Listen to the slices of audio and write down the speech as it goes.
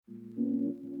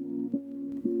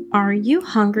Are you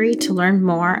hungry to learn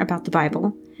more about the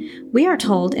Bible? We are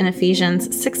told in Ephesians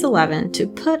 6:11 to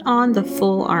put on the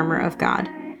full armor of God.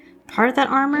 Part of that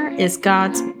armor is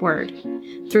God's Word.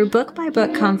 Through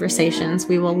book-by-book conversations,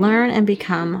 we will learn and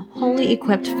become wholly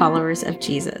equipped followers of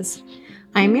Jesus.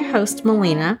 I am your host,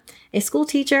 Melina, a school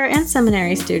teacher and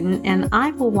seminary student, and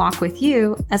I will walk with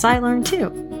you as I learn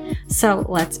too. So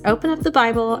let's open up the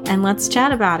Bible and let's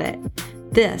chat about it.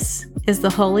 This is the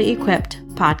Wholly Equipped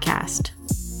Podcast.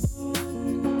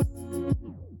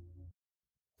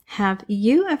 Have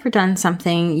you ever done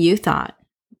something you thought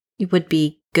would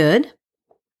be good,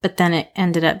 but then it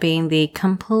ended up being the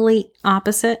complete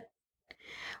opposite?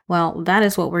 Well, that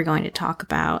is what we're going to talk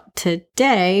about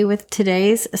today with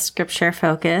today's scripture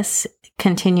focus,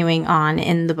 continuing on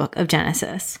in the book of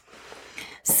Genesis.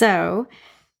 So,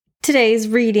 today's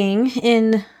reading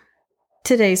in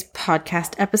today's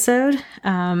podcast episode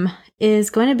is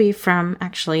going to be from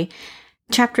actually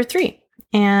chapter 3.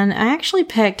 And I actually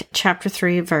picked chapter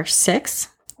 3, verse 6.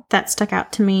 That stuck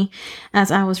out to me as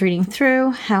I was reading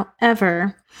through.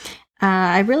 However,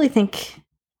 I really think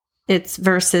it's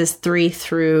verses 3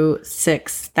 through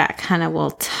 6 that kind of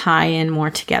will tie in more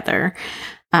together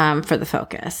for the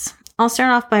focus. I'll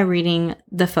start off by reading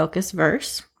the focus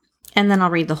verse, and then I'll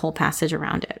read the whole passage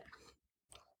around it.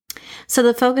 So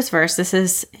the focus verse, this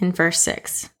is in verse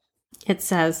 6. It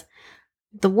says,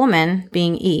 "The woman,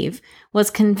 being Eve, was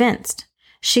convinced.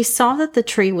 She saw that the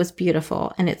tree was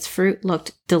beautiful and its fruit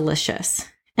looked delicious,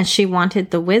 and she wanted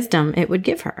the wisdom it would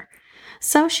give her.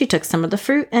 So she took some of the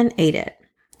fruit and ate it.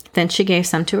 Then she gave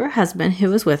some to her husband who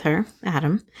was with her,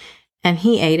 Adam, and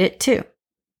he ate it too."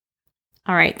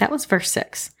 All right, that was verse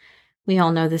 6. We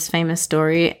all know this famous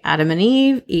story. Adam and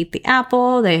Eve eat the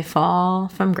apple, they fall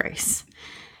from grace.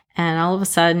 And all of a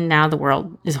sudden, now the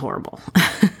world is horrible.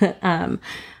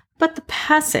 But the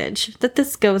passage that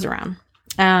this goes around,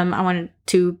 I wanted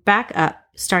to back up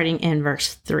starting in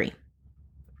verse 3.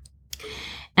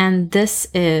 And this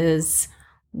is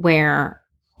where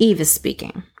Eve is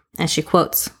speaking. And she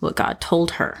quotes what God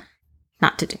told her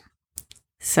not to do.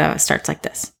 So it starts like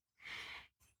this.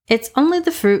 "It's only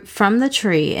the fruit from the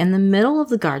tree in the middle of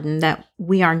the garden that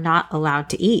we are not allowed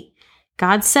to eat.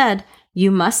 God said,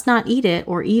 'You must not eat it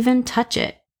or even touch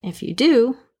it. If you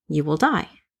do, you will die.'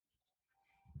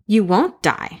 'You won't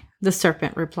die,' the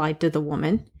serpent replied to the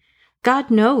woman.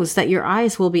 'God knows that your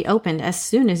eyes will be opened as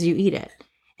soon as you eat it,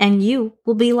 and you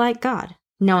will be like God,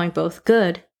 knowing both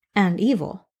good and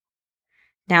evil.'"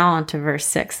 Now on to verse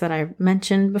 6 that I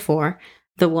mentioned before.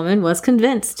 "The woman was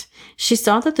convinced. She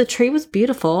saw that the tree was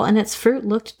beautiful and its fruit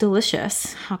looked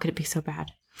delicious." How could it be so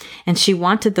bad? "And she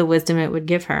wanted the wisdom it would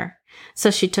give her. So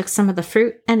she took some of the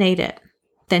fruit and ate it.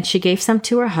 Then she gave some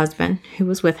to her husband who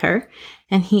was with her,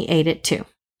 and he ate it too."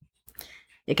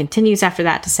 It continues after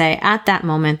that to say, "At that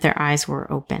moment their eyes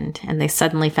were opened, and they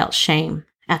suddenly felt shame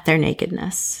at their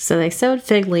nakedness. So they sewed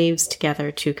fig leaves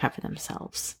together to cover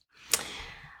themselves."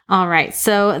 All right,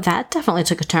 so that definitely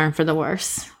took a turn for the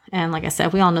worse. And like I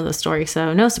said, we all know the story,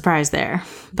 so no surprise there.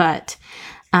 But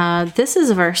this is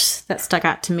a verse that stuck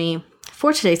out to me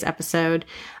for today's episode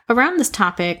around this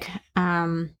topic.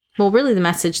 Really the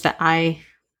message that I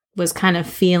was kind of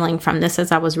feeling from this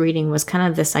as I was reading was kind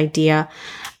of this idea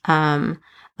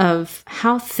of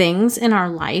how things in our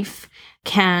life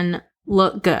can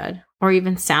look good or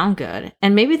even sound good.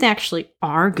 And maybe they actually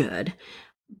are good,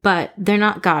 but they're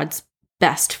not God's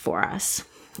best for us.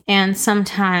 And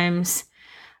sometimes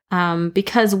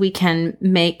because we can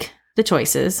make the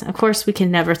choices, of course, we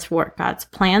can never thwart God's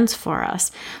plans for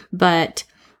us, but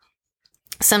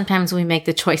sometimes we make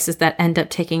the choices that end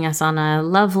up taking us on a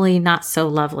lovely, not so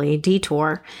lovely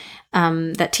detour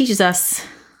that teaches us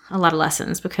a lot of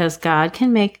lessons, because God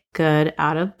can make good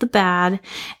out of the bad,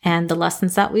 and the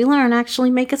lessons that we learn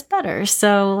actually make us better.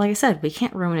 So like I said, we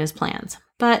can't ruin his plans.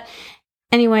 But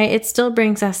anyway, it still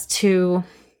brings us to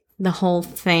the whole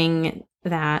thing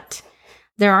that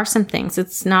there are some things,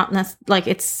 it's not like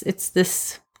it's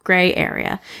this gray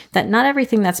area that not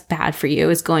everything that's bad for you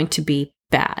is going to be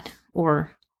bad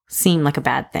or seem like a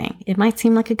bad thing. It might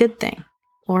seem like a good thing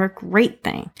or a great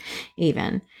thing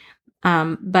even.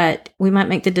 But we might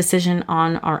make the decision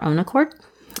on our own accord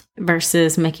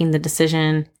versus making the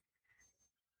decision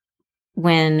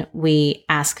when we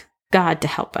ask God to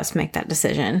help us make that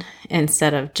decision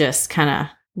instead of just kind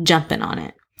of jumping on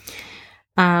it.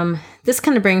 This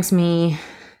kind of brings me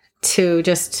to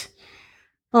just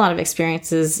a lot of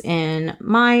experiences in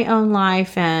my own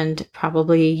life, and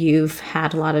probably you've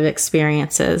had a lot of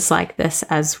experiences like this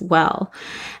as well.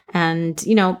 And,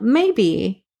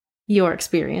 maybe your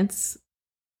experience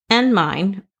and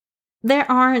mine they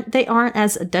aren't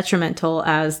as detrimental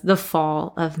as the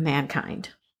fall of mankind.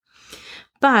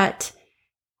 But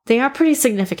they are pretty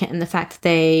significant in the fact that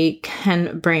they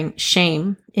can bring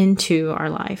shame into our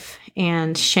life,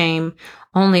 and shame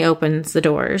only opens the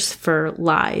doors for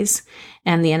lies.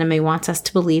 And the enemy wants us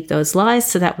to believe those lies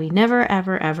so that we never,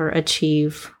 ever, ever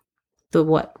achieve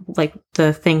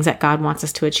the things that God wants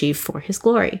us to achieve for his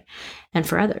glory and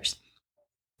for others.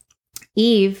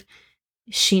 Eve,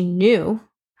 she knew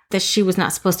that she was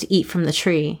not supposed to eat from the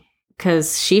tree,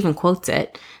 because she even quotes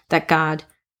it, that God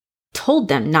told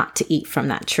them not to eat from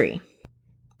that tree.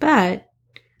 But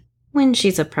when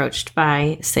she's approached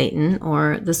by Satan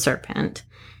or the serpent,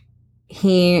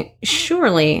 he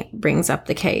surely brings up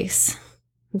the case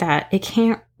that it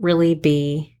can't really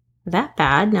be that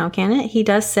bad now, can it? He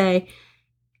does say,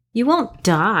 you won't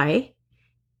die.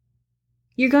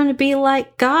 You're going to be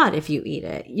like God if you eat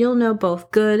it. You'll know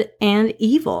both good and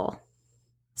evil.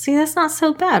 See, that's not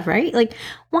so bad, right? Like,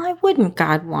 why wouldn't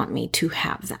God want me to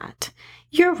have that?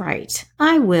 You're right.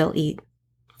 I will eat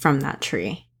from that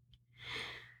tree.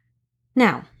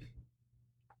 Now,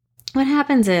 what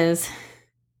happens is,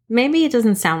 maybe it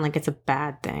doesn't sound like it's a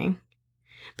bad thing,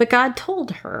 but God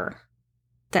told her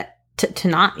that to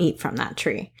not eat from that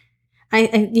tree.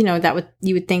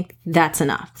 You would think that's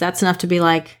enough. That's enough to be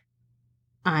like,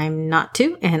 I'm not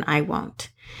to, and I won't.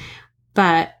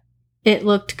 But it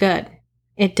looked good.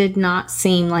 It did not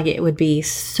seem like it would be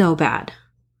so bad.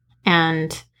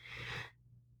 And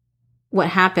what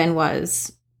happened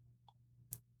was,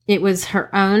 it was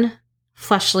her own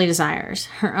fleshly desires,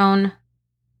 her own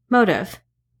motive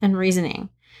and reasoning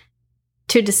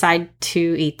to decide to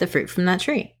eat the fruit from that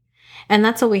tree. And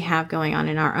that's what we have going on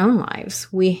in our own lives.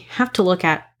 We have to look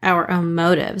at our own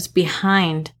motives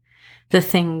behind the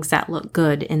things that look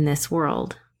good in this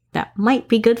world that might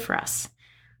be good for us,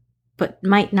 but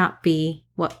might not be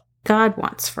what God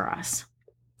wants for us.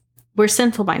 We're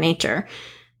sinful by nature,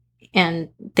 and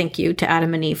thank you to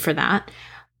Adam and Eve for that.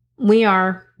 We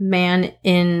are man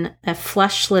in a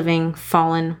flesh-living,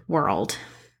 fallen world.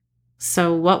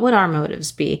 So what would our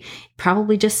motives be?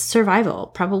 Probably just survival,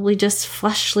 probably just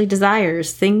fleshly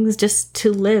desires, things just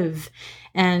to live.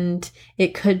 And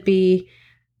it could be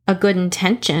a good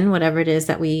intention, whatever it is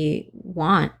that we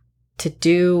want to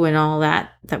do and all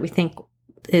that we think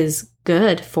is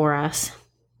good for us.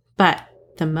 But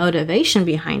the motivation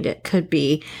behind it could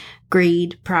be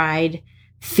greed, pride,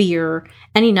 fear,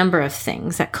 any number of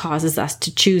things that causes us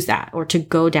to choose that or to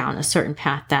go down a certain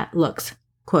path that looks,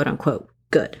 quote unquote,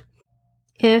 good.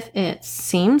 If it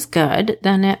seems good,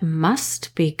 then it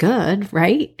must be good,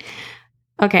 right?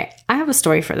 Okay, I have a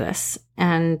story for this.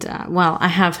 And, I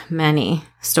have many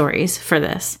stories for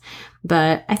this.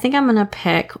 But I think I'm going to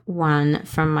pick one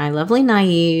from my lovely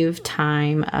naive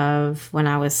time of when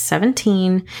I was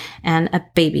 17 and a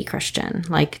baby Christian,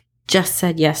 like just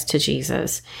said yes to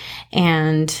Jesus.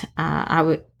 And I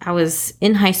was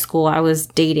in high school. I was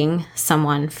dating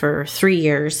someone for 3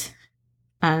 years.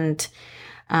 And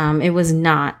it was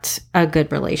not a good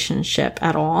relationship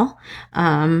at all.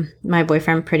 My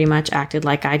boyfriend pretty much acted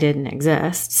like I didn't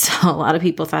exist. So a lot of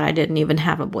people thought I didn't even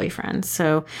have a boyfriend.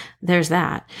 So there's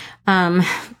that.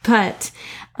 But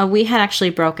we had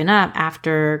actually broken up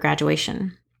after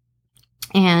graduation.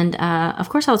 And of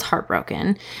course I was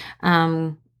heartbroken.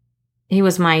 He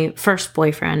was my first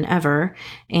boyfriend ever.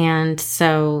 And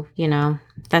so,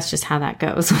 that's just how that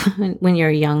goes when you're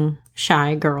a young,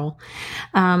 shy girl.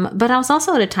 But I was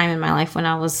also at a time in my life when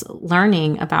I was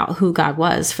learning about who God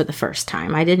was for the first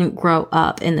time. I didn't grow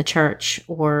up in the church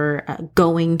or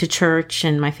going to church,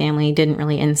 and my family didn't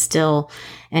really instill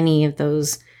any of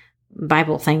those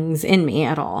Bible things in me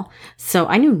at all. So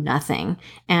I knew nothing.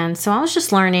 And so I was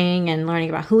just learning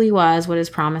about who he was, what his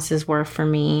promises were for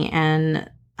me. And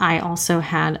I also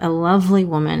had a lovely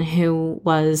woman who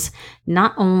was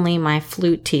not only my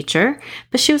flute teacher,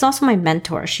 but she was also my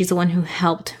mentor. She's the one who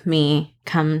helped me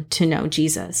come to know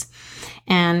Jesus.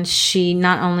 And she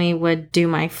not only would do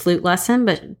my flute lesson,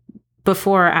 but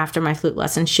before or after my flute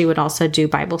lesson, she would also do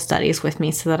Bible studies with me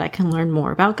so that I can learn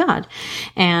more about God.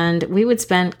 And we would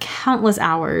spend countless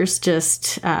hours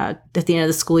just at the end of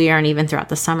the school year and even throughout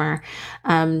the summer,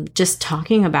 just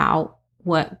talking about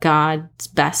what God's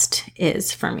best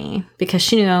is for me, because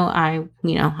she knew I'm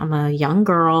a young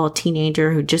girl, a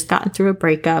teenager who just gotten through a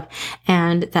breakup,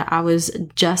 and that I was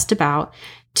just about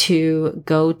to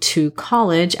go to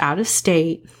college out of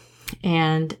state,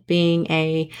 and being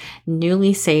a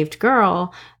newly saved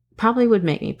girl probably would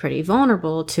make me pretty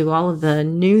vulnerable to all of the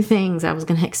new things I was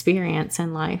going to experience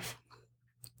in life.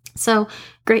 So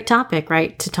great topic,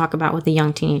 right? To talk about with a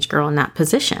young teenage girl in that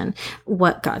position,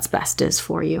 what God's best is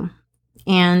for you.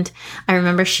 And I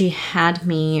remember she had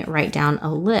me write down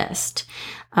a list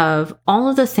of all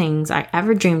of the things I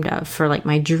ever dreamed of for like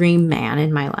my dream man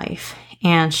in my life.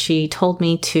 And she told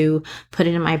me to put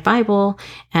it in my Bible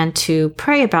and to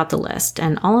pray about the list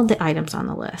and all of the items on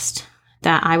the list,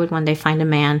 that I would one day find a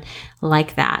man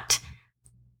like that.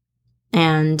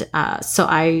 And so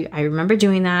I remember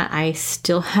doing that. I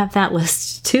still have that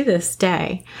list to this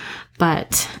day.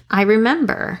 But I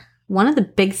remember one of the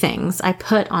big things I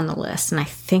put on the list, and I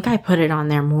think I put it on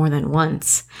there more than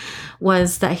once,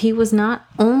 was that he was not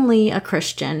only a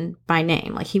Christian by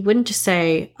name. Like, he wouldn't just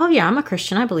say, oh yeah, I'm a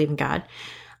Christian, I believe in God.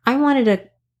 I wanted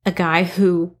a guy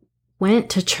who went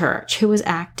to church, who was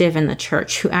active in the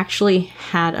church, who actually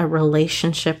had a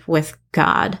relationship with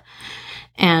God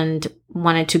and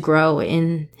wanted to grow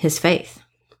in his faith.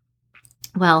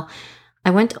 Well,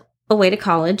 I went away to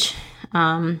college,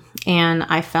 and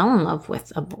I fell in love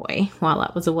with a boy while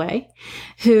I was away,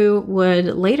 who would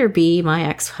later be my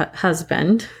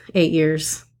ex-husband 8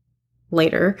 years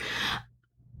later.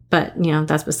 But, you know,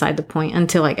 that's beside the point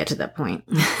until I get to that point.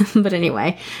 But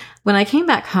anyway, when I came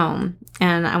back home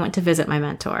and I went to visit my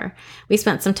mentor, we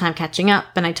spent some time catching up,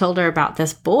 and I told her about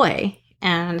this boy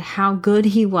and how good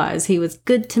he was. He was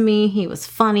good to me. He was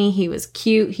funny. He was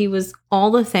cute. He was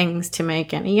all the things to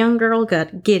make any young girl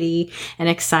giddy and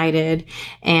excited.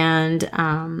 And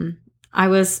I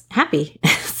was happy.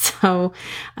 So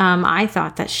I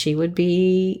thought that she would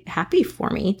be happy for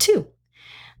me too.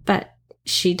 But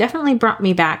she definitely brought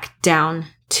me back down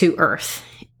to earth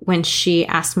when she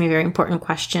asked me a very important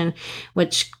question,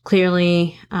 which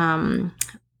clearly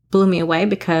blew me away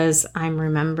because I'm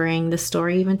remembering the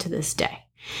story even to this day.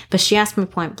 But she asked me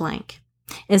point blank,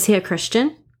 is he a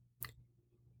Christian?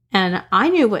 And I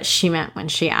knew what she meant when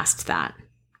she asked that.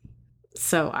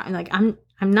 So I'm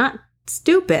not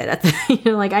stupid at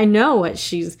the, like, I know what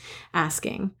she's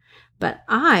asking, but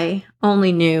I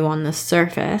only knew on the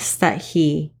surface that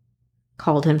he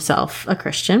called himself a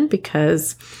Christian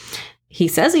because he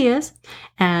says he is.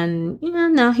 And,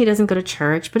 no, he doesn't go to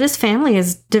church, but his family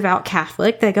is devout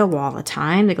Catholic. They go all the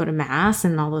time. They go to mass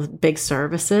and all the big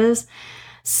services.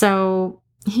 So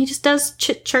he just does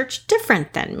church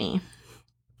different than me.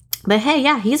 But hey,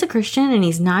 yeah, he's a Christian and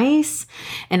he's nice.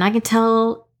 And I can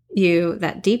tell you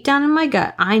that deep down in my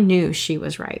gut, I knew she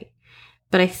was right.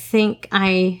 But I think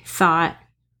I thought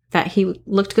that he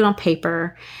looked good on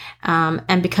paper.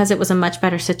 And because it was a much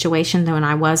better situation than when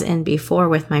I was in before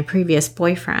with my previous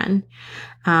boyfriend,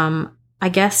 I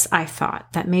guess I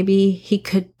thought that maybe he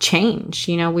could change.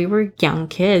 We were young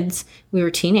kids. We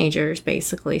were teenagers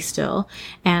basically still.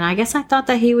 And I guess I thought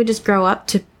that he would just grow up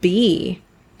to be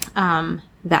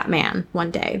that man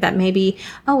one day. That maybe,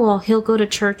 he'll go to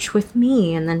church with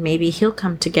me and then maybe he'll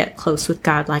come to get close with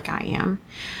God like I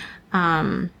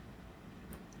am.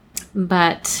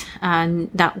 But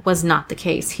that was not the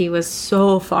case. He was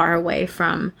so far away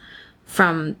from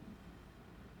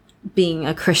being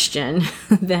a Christian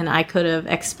than I could have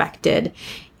expected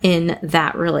in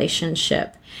that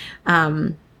relationship,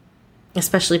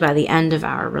 especially by the end of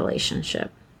our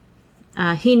relationship.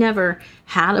 He never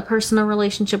had a personal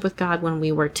relationship with God when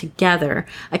we were together.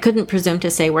 I couldn't presume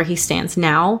to say where he stands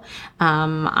now.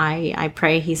 I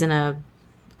pray he's in a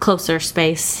closer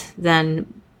space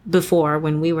than before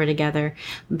when we were together.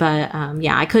 But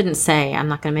I couldn't say. I'm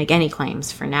not going to make any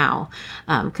claims for now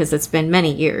because it's been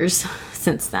many years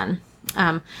since then.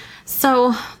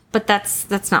 But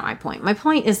that's not my point. My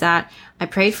point is that I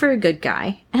prayed for a good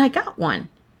guy and I got one.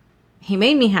 He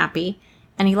made me happy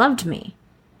and he loved me.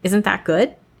 Isn't that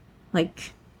good?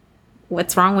 Like,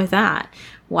 what's wrong with that?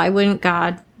 Why wouldn't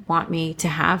God want me to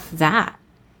have that?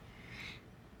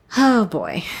 Oh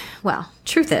boy. Well,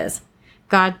 truth is,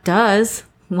 God does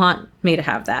want me to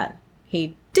have that.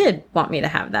 He did want me to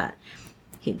have that.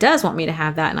 He does want me to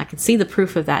have that, and I can see the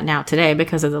proof of that now today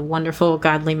because of the wonderful,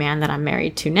 godly man that I'm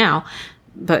married to now.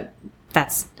 But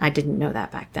I didn't know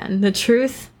that back then. The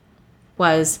truth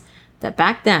was that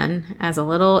back then, as a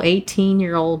little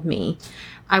 18-year-old me,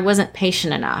 I wasn't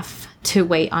patient enough to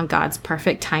wait on God's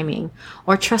perfect timing,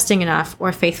 or trusting enough,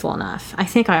 or faithful enough. I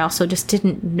think I also just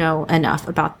didn't know enough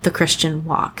about the Christian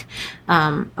walk,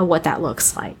 of what that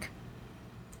looks like.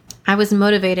 I was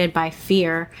motivated by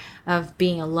fear of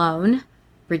being alone,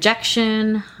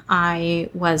 rejection. I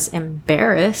was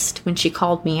embarrassed when she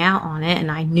called me out on it,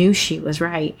 and I knew she was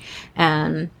right.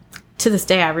 And to this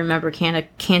day, I remember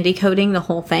candy coating the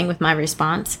whole thing with my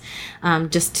response,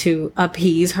 just to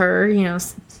appease her,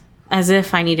 as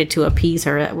if I needed to appease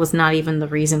her. It was not even the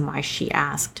reason why she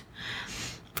asked.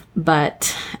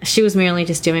 But she was merely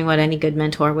just doing what any good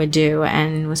mentor would do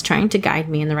and was trying to guide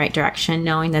me in the right direction,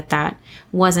 knowing that that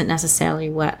wasn't necessarily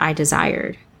what I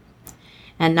desired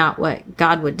and not what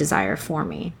God would desire for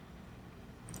me.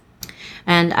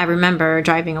 And I remember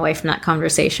driving away from that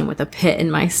conversation with a pit in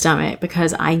my stomach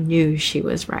because I knew she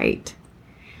was right.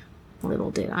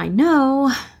 Little did I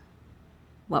know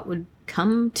what would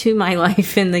come to my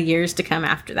life in the years to come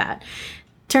after that.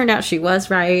 Turned out she was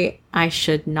right. I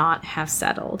should not have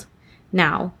settled.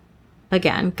 Now,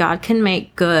 again, God can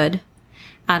make good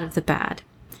out of the bad.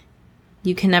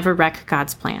 You can never wreck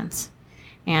God's plans.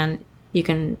 And you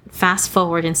can fast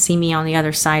forward and see me on the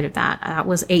other side of that. That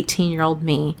was 18-year-old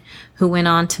me who went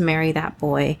on to marry that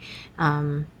boy.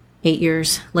 8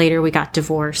 years later, we got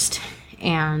divorced.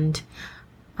 And,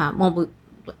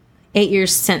 8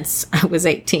 years since I was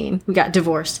 18, we got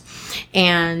divorced.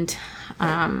 And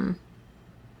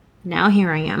now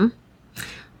here I am,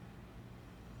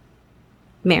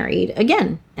 married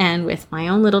again and with my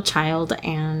own little child,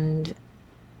 and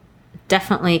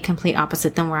definitely complete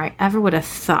opposite than where I ever would have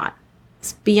thought.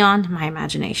 It's beyond my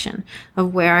imagination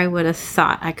of where I would have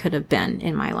thought I could have been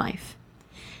in my life.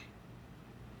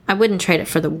 I wouldn't trade it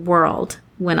for the world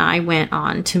when I went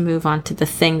on to move on to the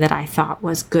thing that I thought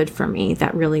was good for me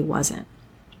that really wasn't.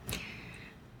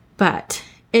 But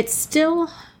it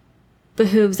still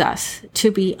behooves us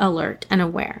to be alert and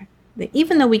aware that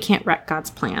even though we can't wreck God's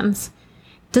plans,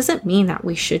 doesn't mean that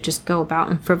we should just go about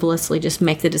and frivolously just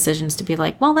make the decisions to be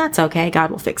like, well, that's okay,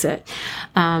 God will fix it.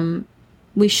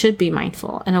 We should be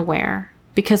mindful and aware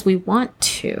because we want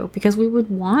to, because we would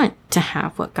want to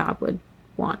have what God would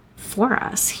want for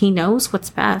us. He knows what's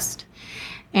best.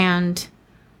 And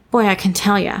boy, I can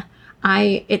tell you,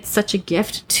 it's such a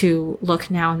gift to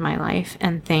look now in my life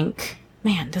and think,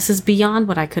 man, this is beyond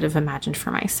what I could have imagined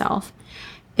for myself.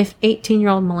 If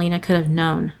 18-year-old Melina could have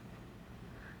known,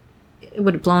 it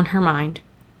would have blown her mind.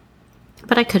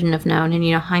 But I couldn't have known.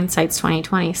 And, hindsight's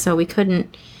 20/20. So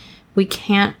we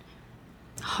can't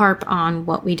harp on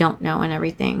what we don't know and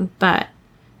everything. But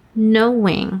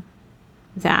knowing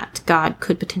that God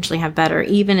could potentially have better,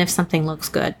 even if something looks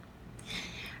good,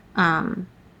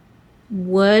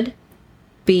 would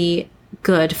be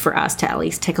good for us to at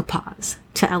least take a pause,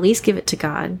 to at least give it to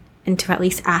God, and to at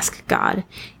least ask God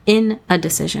in a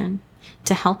decision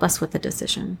to help us with the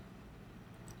decision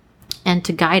and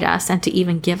to guide us and to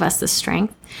even give us the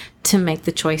strength to make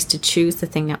the choice to choose the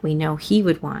thing that we know He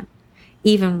would want,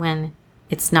 even when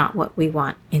it's not what we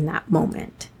want in that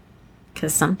moment.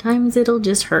 Because sometimes it'll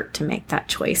just hurt to make that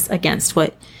choice against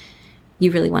what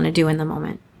you really want to do in the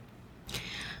moment.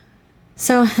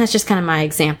 So that's just kind of my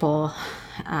example.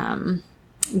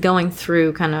 Going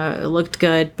through kind of looked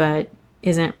good, but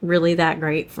isn't really that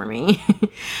great for me.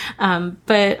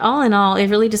 But all in all, it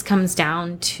really just comes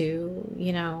down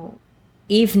to,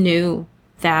 Eve knew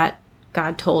that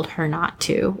God told her not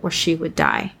to, or she would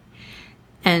die.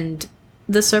 And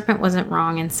the serpent wasn't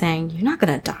wrong in saying, you're not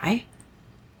going to die.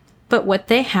 But what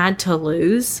they had to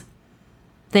lose,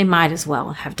 they might as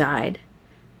well have died,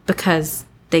 because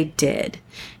they did.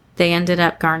 They ended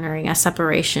up garnering a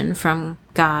separation from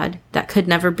God that could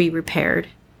never be repaired,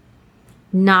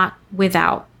 not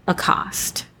without a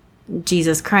cost.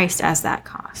 Jesus Christ as that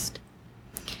cost.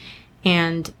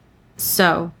 And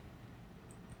so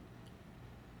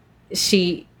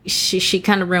she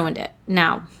kind of ruined it.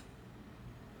 Now,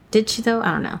 did she though?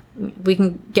 I don't know. We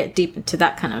can get deep into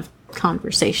that kind of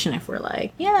conversation if we're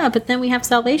like, yeah, but then we have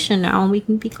salvation now and we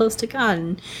can be close to God.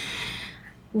 And,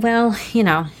 well,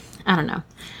 I don't know.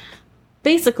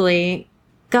 Basically,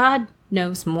 God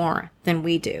knows more than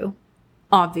we do.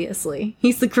 Obviously,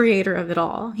 He's the creator of it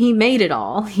all. He made it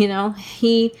all,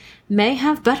 He may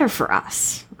have better for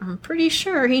us. I'm pretty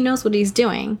sure He knows what He's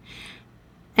doing.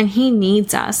 And He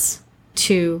needs us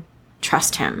to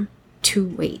trust Him, to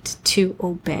wait, to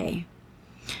obey.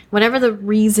 Whatever the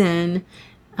reason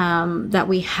that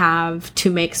we have to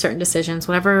make certain decisions,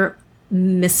 whatever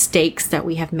mistakes that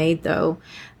we have made, though,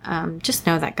 just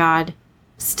know that God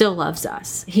still loves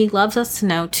us. He loves us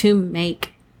to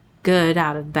make good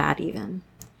out of bad even.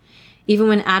 Even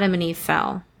when Adam and Eve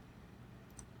fell,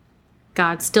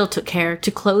 God still took care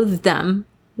to clothe them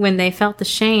when they felt the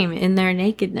shame in their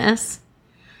nakedness.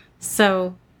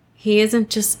 So He isn't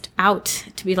just out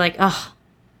to be like, oh,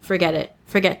 forget it.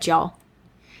 Forget y'all.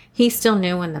 He still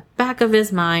knew in the back of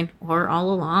His mind, or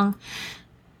all along,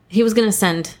 He was going to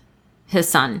send His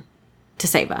Son to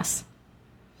save us.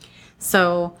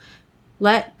 So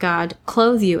let God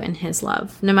clothe you in His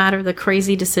love. No matter the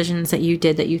crazy decisions that you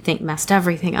did that you think messed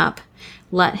everything up,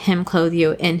 let Him clothe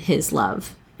you in His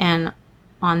love. And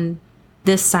on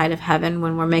this side of heaven,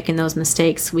 when we're making those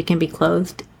mistakes, we can be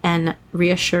clothed and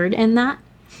reassured in that.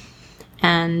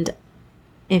 And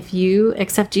if you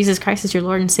accept Jesus Christ as your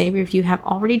Lord and Savior, if you have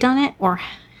already done it or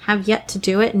have yet to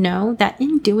do it, know that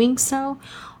in doing so,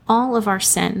 all of our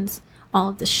sins, all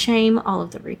of the shame, all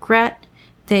of the regret,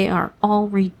 they are all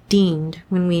redeemed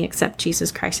when we accept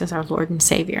Jesus Christ as our Lord and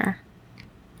Savior.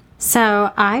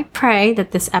 So I pray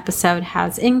that this episode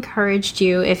has encouraged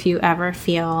you if you ever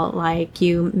feel like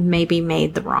you maybe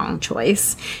made the wrong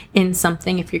choice in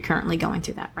something, if you're currently going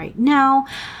through that right now,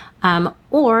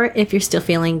 or if you're still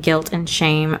feeling guilt and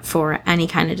shame for any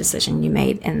kind of decision you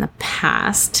made in the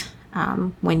past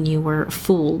when you were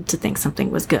fooled to think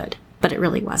something was good, but it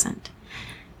really wasn't.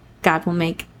 God will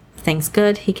make things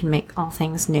good. He can make all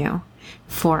things new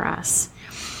for us.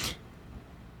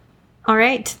 All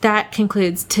right, that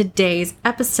concludes today's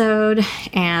episode,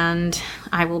 and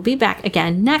I will be back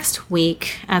again next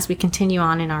week as we continue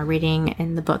on in our reading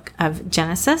in the book of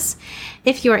Genesis.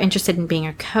 If you are interested in being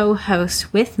a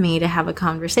co-host with me to have a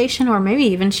conversation, or maybe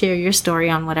even share your story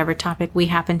on whatever topic we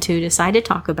happen to decide to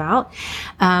talk about,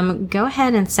 go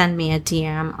ahead and send me a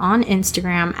DM on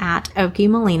Instagram at Oki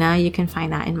Molina. You can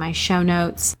find that in my show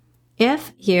notes.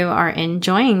 If you are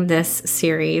enjoying this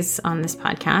series on this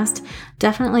podcast,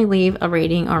 definitely leave a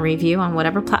rating or review on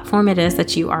whatever platform it is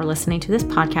that you are listening to this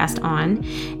podcast on.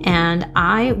 And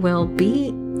I will be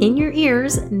in your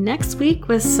ears next week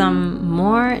with some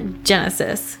more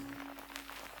Genesis.